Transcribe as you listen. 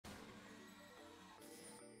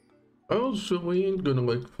Also, we ain't gonna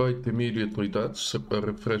like fight immediately. That's a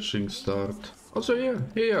refreshing start. Also,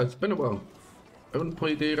 yeah, it's been a while. I haven't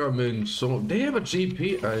played ARAM in so. They have a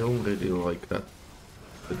GP. I don't really like that.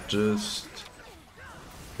 It just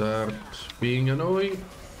start being annoying.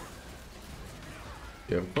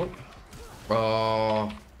 Careful.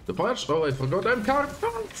 The patch. Oh, I forgot I'm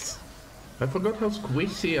carpets. I forgot how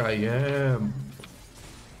squishy I am.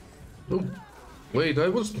 Oh, wait, I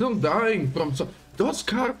was still dying from some. Those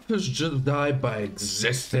carpets just die by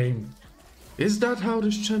existing. Is that how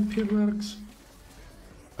this champion works?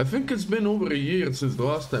 I think it's been over a year since the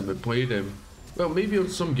last time I played him. Well, maybe on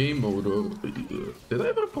some game mode or... Did I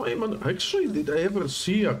ever play him on... Actually, did I ever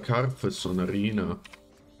see a Carthus on Arena?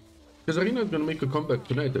 Because Arena is gonna make a comeback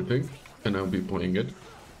tonight, I think. And I'll be playing it.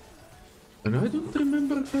 And I don't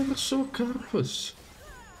remember if I ever saw Carthus.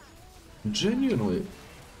 Genuinely.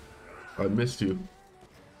 I missed you.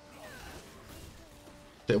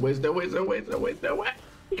 There way.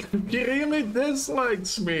 He really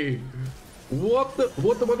dislikes me. What the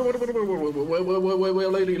wait,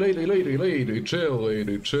 lady, chill,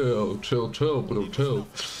 bro, chill.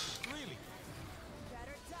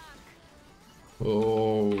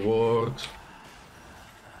 Oh, what?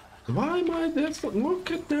 Why am I this?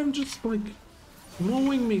 Look at them just like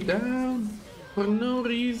mowing me down for no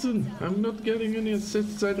reason. I'm not getting any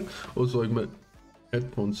assists either. Also, like my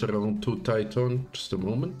headphones are on too tight on. Just a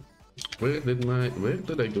moment. Where did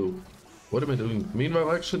I go? What am I doing?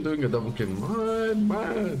 Meanwhile, actually doing a double kill.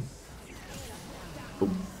 Man.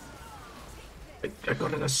 Boom. I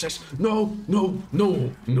got an assist. No,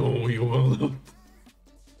 you will not.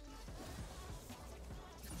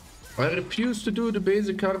 I refuse to do the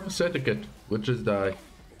basic Carthus etiquette, which is die.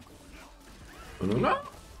 No.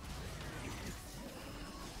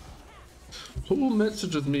 Who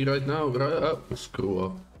messages me right now? Screw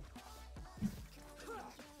up.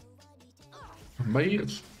 My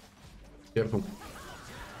ears. Careful.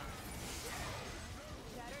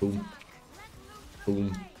 Boom.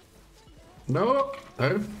 No, I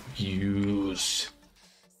refuse.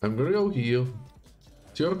 I'm gonna go heal.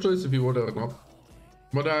 It's your choice if you want it or not.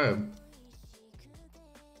 But I am.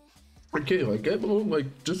 Okay, like everyone, like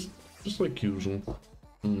just like usual.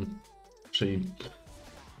 Shame.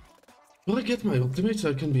 Well, I get my ultimate,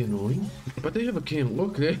 so I can be annoying. But they have a cane.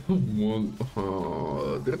 Look, they have one.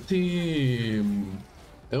 Oh, their team.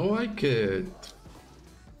 I like it.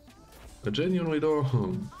 I genuinely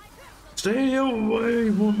don't. Stay away,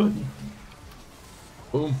 woman.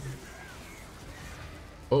 Boom.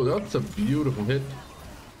 Oh, that's a beautiful hit.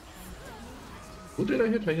 Who did I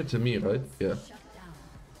hit? I hit to me, right? Yeah.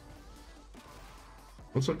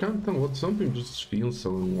 Also, I can't tell what something just feels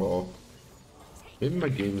so off. Maybe my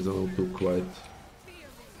game is a little too quiet.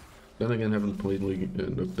 Then again, I haven't played League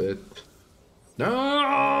in a bit.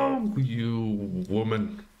 No, you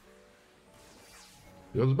woman.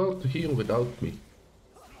 You was about to heal without me.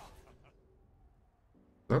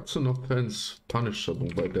 That's an offense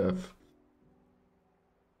punishable by death.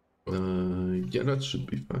 Yeah, that should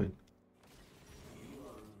be fine.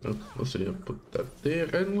 Oh, let's see, I'll put that there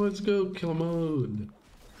and let's go kill him all.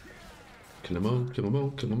 Kill him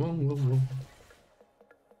all.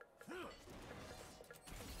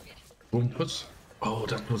 Bumpus. Oh,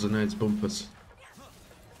 that was a nice bumpus.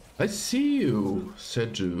 I see you,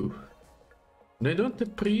 said you. And I don't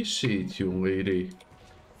appreciate you, lady.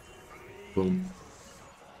 Boom.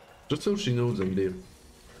 Just so she knows I'm there.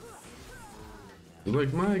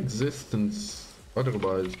 Like my existence,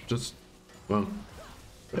 otherwise, just, well,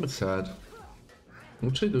 very sad. I'm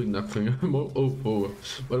actually doing nothing. I'm 0-4.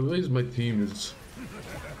 But at least my team is...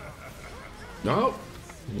 No!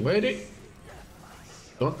 Lady!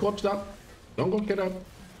 Don't watch that. Don't go get up.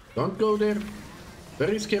 Don't go there.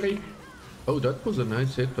 Very scary. Oh, that was a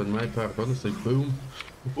nice hit on my part, honestly. Boom.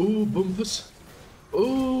 Oh, bumpers.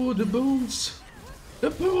 Oh, the booms. The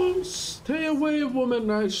booms. Stay away, woman.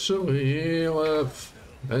 I shall heal have.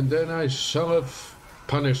 And then I shall have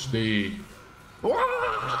punished thee.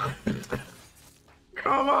 Wah!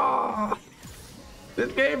 Come on.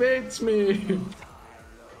 This game hates me.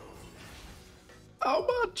 How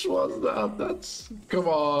much was that? That's... Come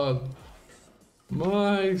on.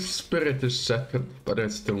 My spirit is shattered, but I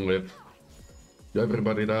still live.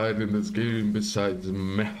 Everybody died in this game besides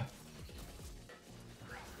me.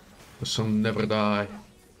 I shall never die.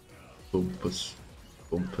 Bumpus.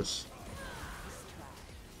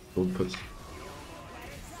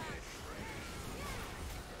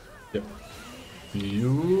 Yep.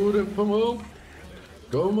 Beautiful.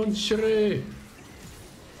 Go, mon chéri.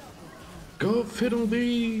 Go,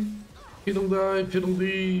 fiddle-dee. Fiddle-die,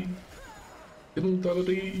 fiddle-dee.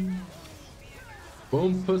 Fiddle-dee.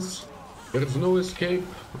 Bumpus. There's no escape.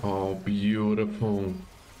 Oh, beautiful.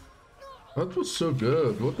 That was so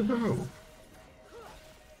good. What the hell?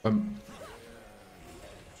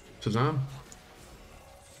 Shazam.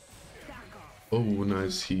 Oh,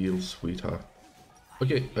 nice heal, sweetheart.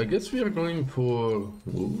 Okay, I guess we are going for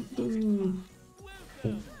Wooden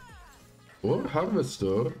or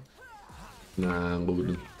Harvester. Nah,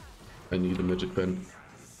 Wooden. I need a magic pen.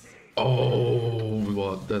 Oh,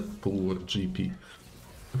 what that poor GP.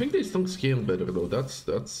 I think they don't scale better though. That's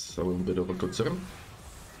a little bit of a concern.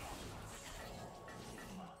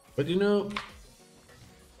 But you know,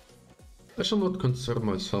 I shall not concern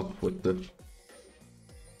myself with the.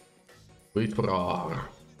 Wait for R.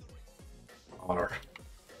 R.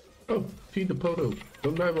 Oh, feed the poro.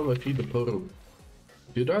 Don't die while I feed the poro.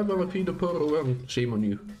 If you die while I feed the poro, well, shame on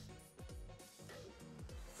you.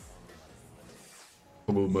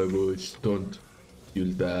 Oh my voice, don't.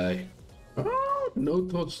 You'll die. Oh,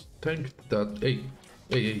 Nautilus tanked that. Hey,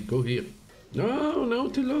 hey, go here. No,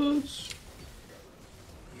 Nautilus.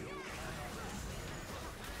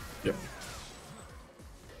 Yeah.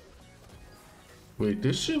 Wait,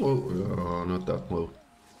 is she low? Oh, not that low.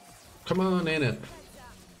 Come on, in it.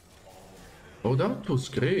 Oh, that was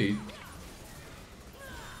great.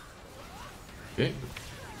 Okay.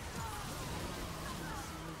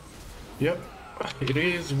 Yep. It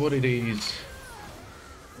is what it is.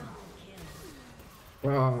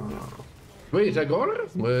 Ah. Wait, I got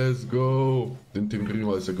it? Let's go. Didn't even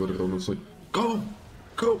realize I got it, honestly. Go!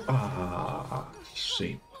 Go! Ah,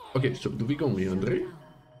 shit. Okay, so do we go Leandre?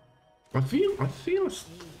 I feel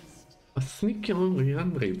a sneaky on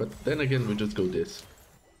Leandre, but then again we just go this.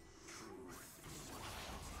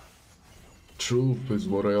 Truth is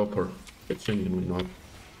what I offer. It's genuinely not.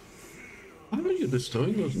 How are you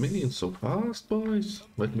destroying those minions so fast, boys?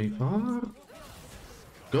 Let me far.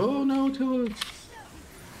 Go Nautilus!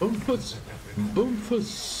 Bumpus!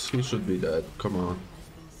 Bumpus! He should be dead, come on.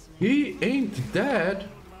 He ain't dead!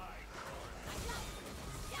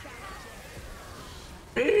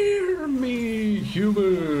 Hear me,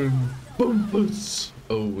 human! Bumpus!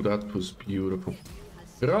 Oh, that was beautiful.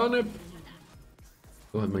 Run it!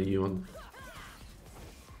 Oh, my Ewan.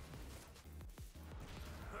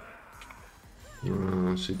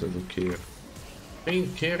 Ah, she doesn't care.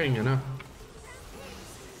 Ain't caring enough.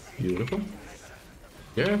 Beautiful.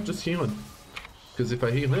 Yeah, just heal him. Because if I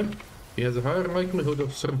heal him, he has a higher likelihood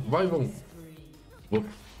of survival. Whoop.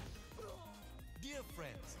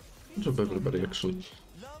 Good job, everybody, actually.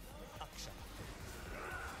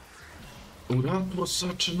 Oh, that was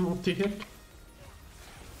such a naughty hit.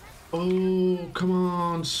 Oh, come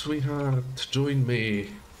on, sweetheart. Join me.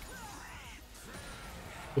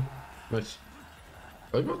 Oh, nice.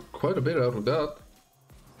 I got quite a bit out of that.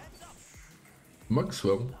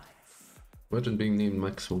 Maxwell. Imagine being named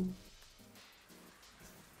Maxwell.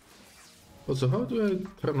 Also, how do I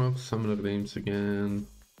turn off summoner names again?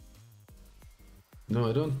 No,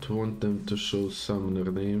 I don't want them to show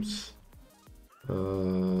summoner names.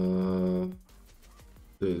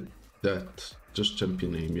 That. Just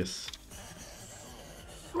champion name, yes.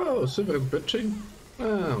 Oh, Severin bitching?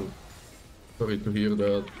 Oh, sorry to hear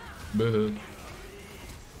that. But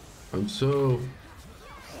I'm so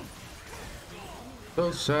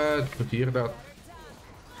sad to hear that.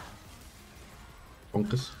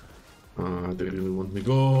 Bonkers. Ah, they really want me.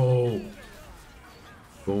 Go!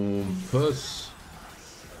 Boom, puss.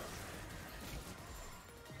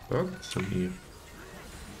 That's in here.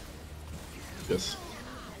 Yes.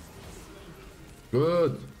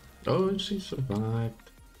 Good. Oh, and she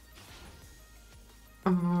survived.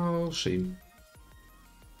 Oh, shame.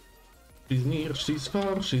 She's near, she's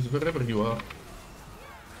far, she's wherever you are.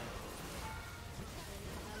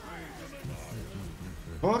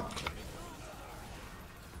 Fuck!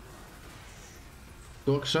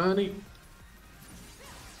 Dog shiny.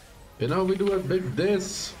 And now we do a big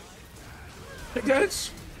this. Hey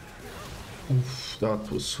guys! Oof,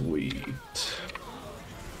 that was sweet.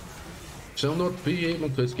 Shall not be able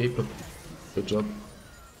to escape it. Good job.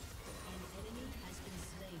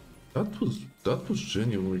 That was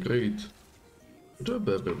genuinely great. Good job,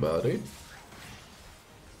 everybody.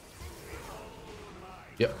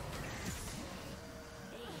 Yep.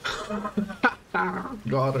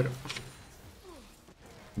 Got it.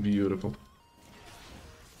 Beautiful.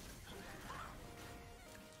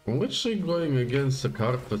 I'm literally going against the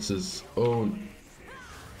Carpus's own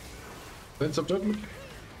sense of judgment.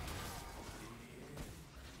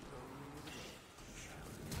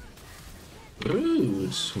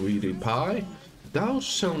 Rude, sweetie pie. Thou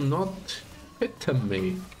shalt not hit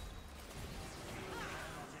me.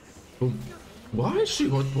 Boom. Why is she?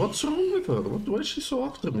 What's wrong with her? Why is she so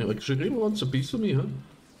after me? Like, she really wants a piece of me, huh?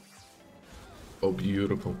 Oh,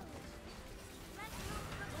 beautiful.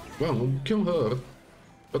 Well, we'll kill her.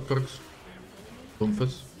 That works.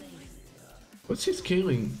 Bumpus. What's he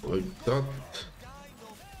scaling like that?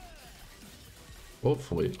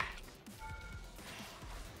 Hopefully.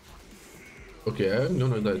 Okay, I'm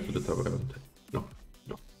gonna die to the tower, aren't I? No,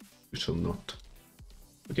 no, we shall not.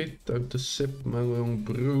 Okay, time to sip my little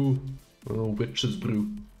brew. My little witch's brew.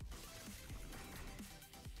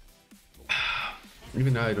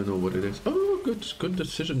 Even I don't know what it is. Oh, good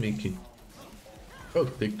decision making. Oh,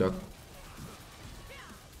 take that.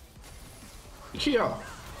 Here.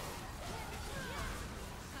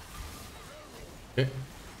 Okay.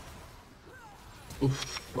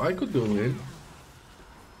 Oof, I could go in.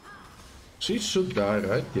 She should die,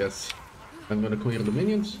 right? Yes. I'm gonna clear the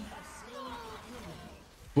minions.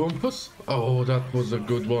 Bumpus. Oh, that was a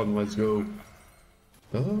good one. Let's go.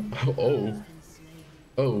 Oh.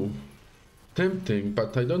 Oh. Tempting,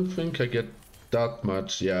 but I don't think I get that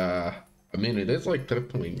much. Yeah. I mean, it is like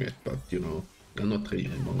tripling it, but you know, I'm not really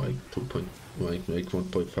more like 2 point, like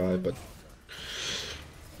 1.5, but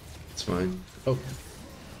it's fine. Oh.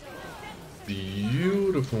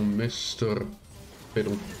 Beautiful, Mr.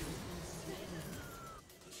 Fiddle.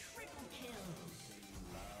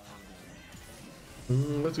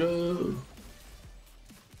 Let's go.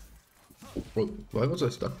 Oh, why was I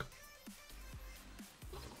stuck?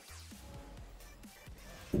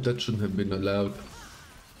 That shouldn't have been allowed.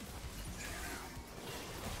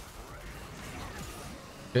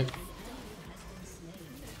 Okay.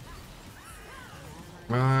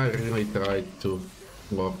 I really tried to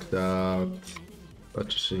block that.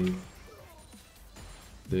 Let's see.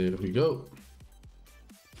 There we go.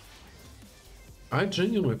 I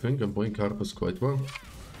genuinely think I'm playing Carpus quite well.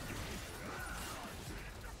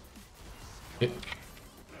 Okay.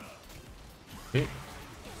 Okay.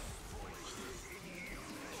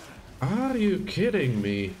 Are you kidding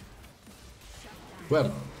me?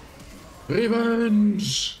 Well,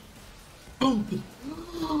 revenge! Oh!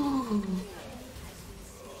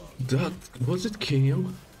 That was it,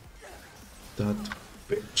 Kale? That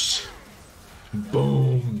bitch.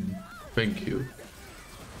 Boom! Thank you.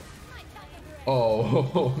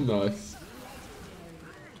 Oh, nice.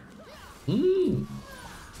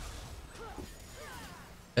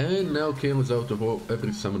 And now Kale is out of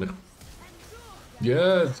every summoner.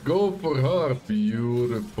 Yes, go for her.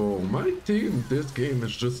 Beautiful. My team, this game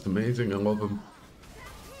is just amazing. I love them.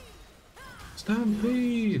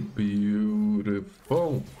 Stampede.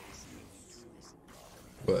 Beautiful.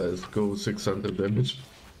 Let's go 600 damage.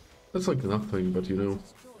 That's like nothing, but you know.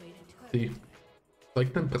 See,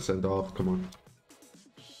 like 10% off. Come on.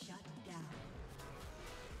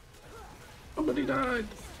 Somebody died.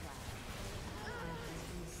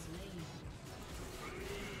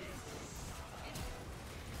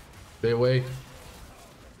 Stay away.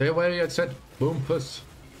 Stay away, I said. Bumpus.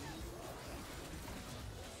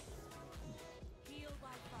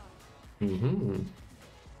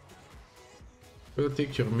 We'll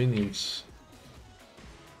take your minions.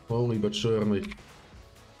 Slowly but surely.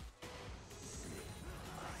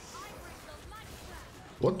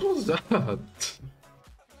 What was that?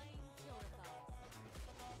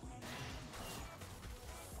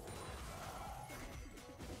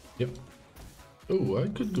 Yep. Oh, I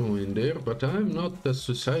could go in there, but I'm not the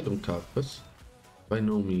suicidal Carpus. By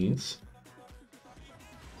no means.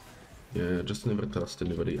 Yeah, just never trust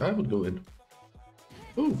anybody. I would go in.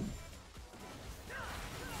 Oh.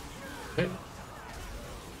 Hey.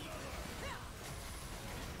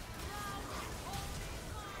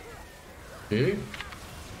 Okay.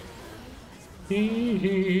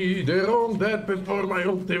 They're all dead before my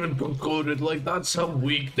ult even concluded. Like, that's how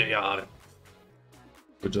weak they are.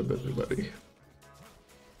 Good job, everybody.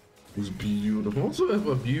 It was beautiful. Also have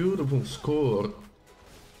a beautiful score.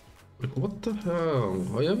 Like, what the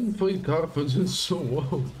hell? I haven't played Carpus in so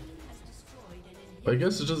long. I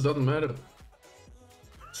guess it just doesn't matter.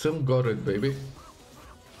 Still got it, baby.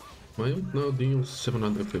 My ult now deals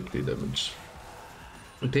 750 damage.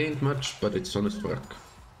 It ain't much, but it's honest work.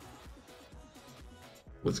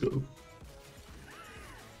 Let's go.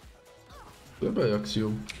 Goodbye,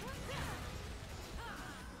 Axiom.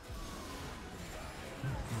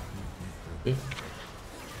 Yeah.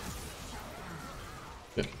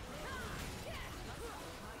 Yeah.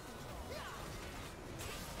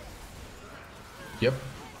 Yep.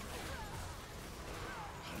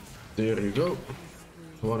 There you go.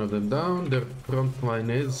 One of them down. Their front line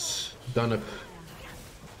is done up.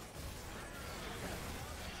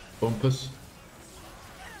 Bumpus.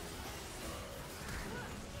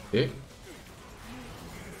 Okay.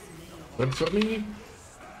 That's for me.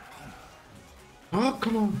 Oh,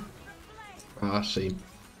 come on. Ah, shame.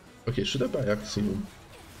 Okay, should I buy Axiom?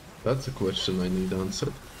 That's a question I need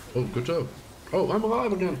answered. Oh, good job. Oh, I'm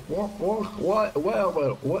alive again. What?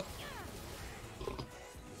 What?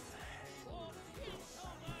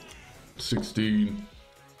 16.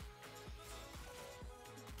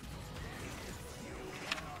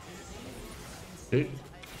 Hey.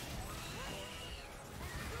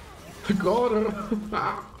 I got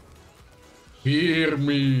her. Hear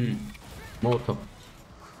me. Mortal.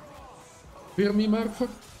 Hear me, motherfucker.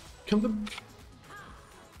 Kill them.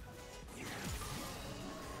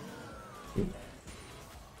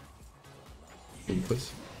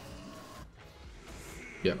 Please.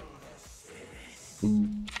 Yeah. Ooh,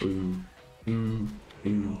 ooh, ooh,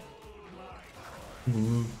 ooh.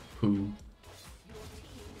 Ooh, ooh.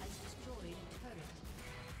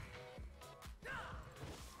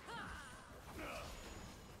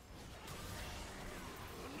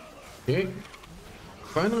 Okay.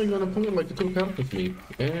 Finally gonna pull like a took out with me.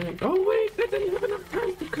 And oh wait, I didn't have enough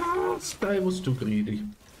time to cast. I was too greedy.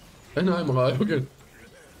 And I'm alive again.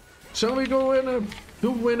 Shall we go in a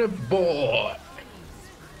boy?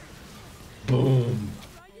 Boom.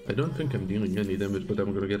 I don't think I'm dealing any damage, but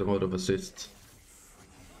I'm gonna get a lot of assists.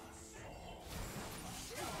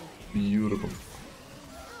 Beautiful.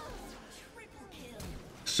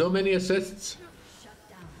 So many assists.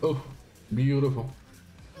 Oh, beautiful.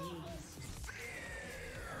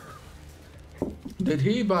 Did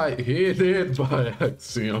he buy? He did buy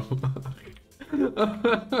Axiom.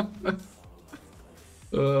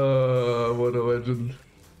 What a legend.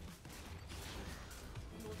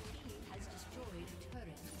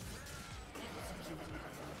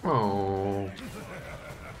 Oh.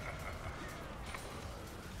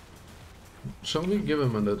 Shall we give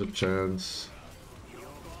him another chance?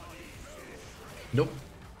 Nope.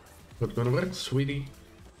 Not gonna work, sweetie.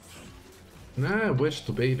 Nah, I wish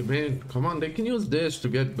to bait him in. Come on, they can use this to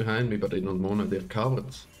get behind me, but they don't wanna, they're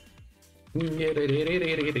cowards.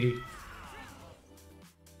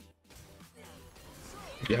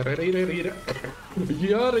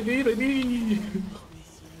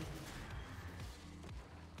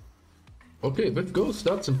 Okay, with Ghost,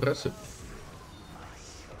 that's impressive.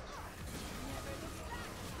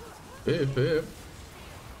 Fair.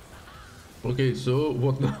 Okay, so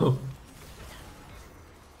what now?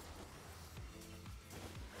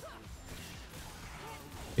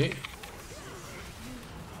 Hey.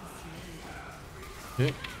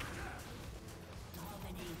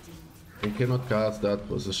 I cannot cast, that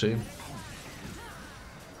was a shame.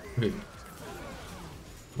 Okay.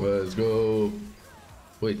 Let's go.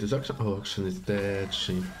 Wait, this action? Oh, action is dead.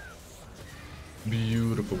 Shame.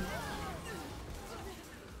 Beautiful.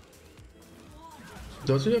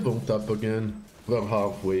 Does he have ult up again? We're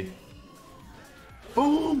halfway.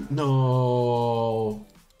 Oh no!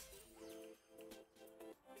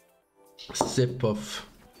 Sip of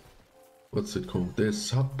what's it called?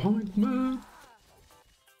 Disappointment.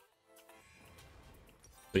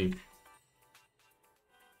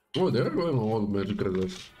 Oh, they're going all magic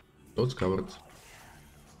resist. Those cowards.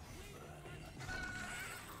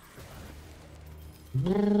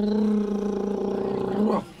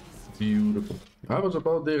 Beautiful. I was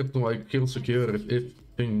about there to like kill secure if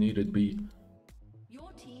thing needed be.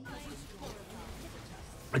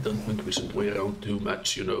 I don't think we should play around too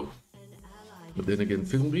much, you know. But then again,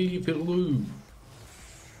 feel me, feel you.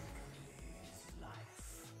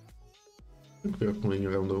 I think we're playing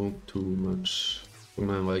around all too much for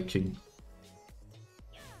my liking.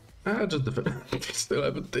 Just the fact they still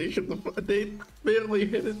haven't taken the they barely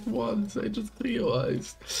hit it once, I just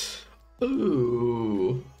realized.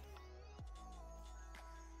 Oh.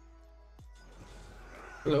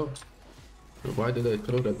 Hello. Why did I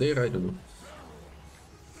throw that there? I don't know.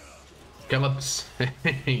 Scallops.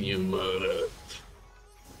 You murder.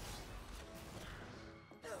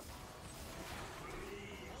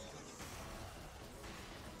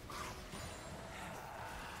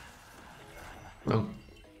 Well,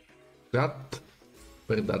 that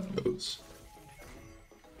where that goes.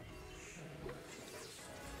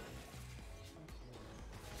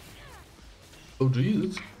 Oh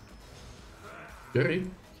Jesus. Scary.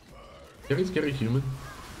 Scary human.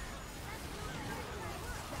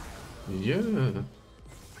 Yeah.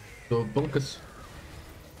 So bonkers.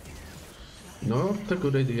 Not a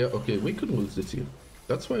good idea. Okay, we could lose this here.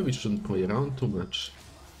 That's why we shouldn't play around too much.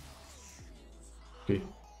 Okay.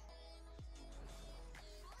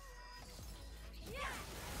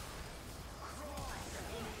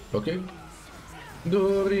 Okay.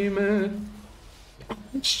 Dorime.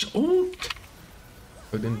 Shoot!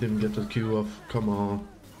 I didn't even get the Q off. Come on.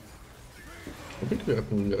 I think we are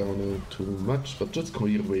going around too much, but just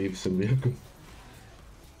clear waves and we are good.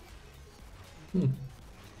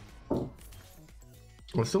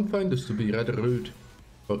 I still find this to be rather rude.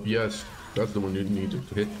 But yes, that's the one you needed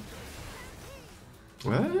to hit.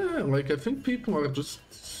 Like I think people are just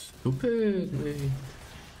stupid, mate.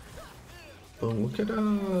 Oh, look at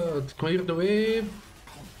that! Clear the wave!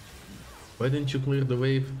 Why didn't you clear the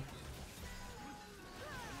wave?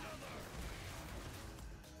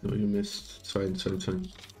 No, you missed. It's fine, it's fine, it's fine.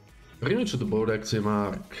 Bring me to the boat, actually,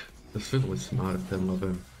 Mark. Dat is veel smart, I love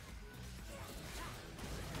him.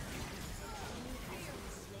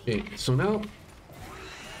 Okay, so now...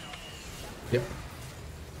 Yep.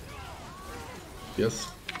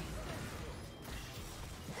 Yes.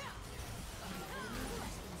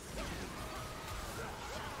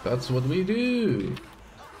 That's what we do.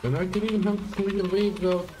 And I can even have clear waves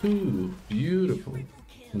out too. Beautiful.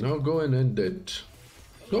 Now go and end it.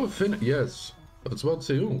 Go finish. Yes. That's what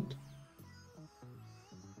they want.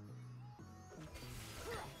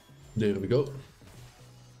 There we go.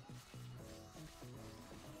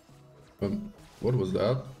 What was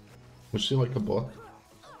that? Was she like a bot?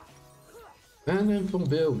 And then from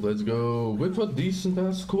build, let's go with a decent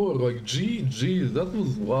ass score. Like GG, that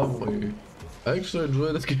was lovely. I actually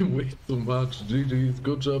enjoyed this game way too much. GG's,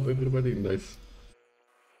 good job everybody, nice.